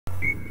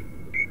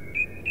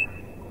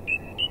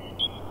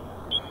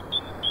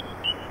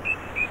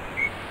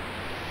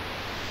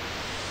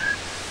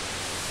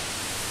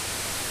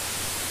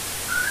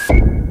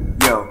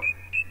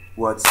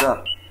What's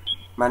up?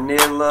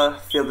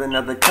 Manila, fill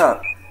another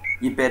cup.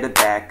 You better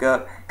back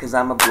up, cause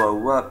I'ma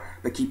blow up.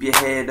 But keep your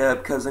head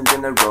up, cause I'm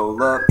gonna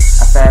roll up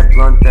a fat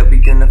blunt that we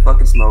gonna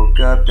fucking smoke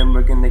up. Then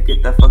we're gonna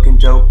get that fucking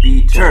dope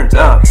beat turned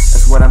up.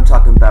 That's what I'm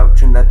talking about,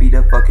 turn that beat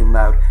up fucking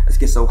loud. Let's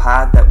get so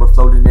high that we're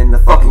floating in the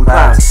fucking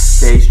clouds.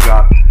 Bass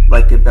drop,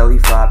 like a belly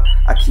flop.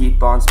 I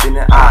keep on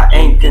spinning, I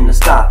ain't gonna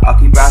stop. I'll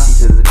keep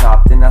rising to the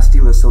top, then I'll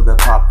steal a soda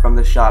pop from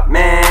the shop.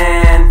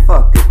 Man,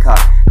 fuck a cop.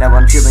 Now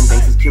I'm chillin',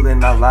 gangsters killing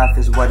my life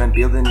is what I'm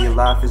building. Your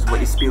life is what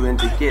you're spilling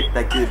to get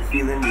that good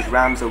feeling. These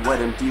rhymes are what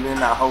I'm dealing,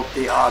 I hope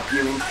they are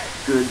appealing.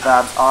 Good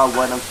vibes are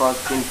what I'm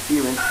fucking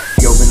feeling.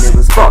 Yo,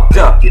 Manila's fucked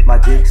up, get my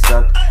dick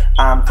sucked.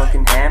 I'm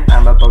fucking ham,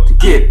 I'm about to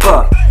get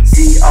bucked.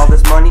 See all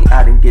this money,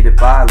 I didn't get it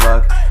by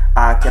luck.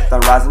 I kept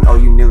on rising, all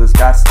you niggas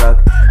got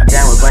stuck. I'm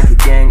down with Blanket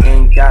Gang,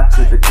 ain't got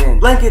to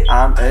pretend. Blanket,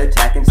 I'm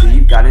attacking, so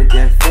you gotta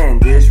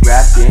defend. This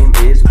rap game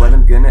is what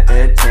I'm gonna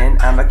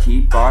attend. I'ma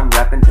keep on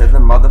rapping to the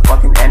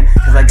motherfucking end,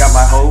 cause I got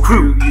my whole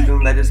crew. You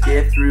don't let us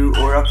get through,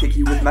 or I'll kick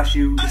you with my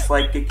shoe, just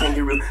like a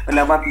kangaroo. But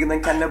now I'm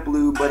feeling kinda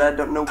blue, but I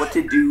don't know what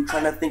to do.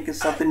 Trying to think of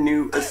something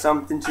new, or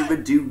something to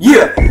redo.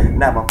 Yeah!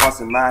 Now I'm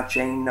busting my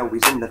chain,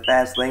 always in the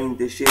fast lane.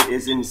 This shit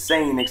is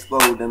insane,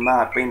 explode in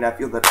my brain. I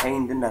feel the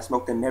pain, then I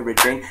smoke the Mary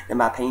Jane, and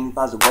my pain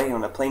flies away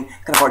on a plane.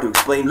 Kinda hard to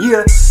explain,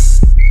 yeah.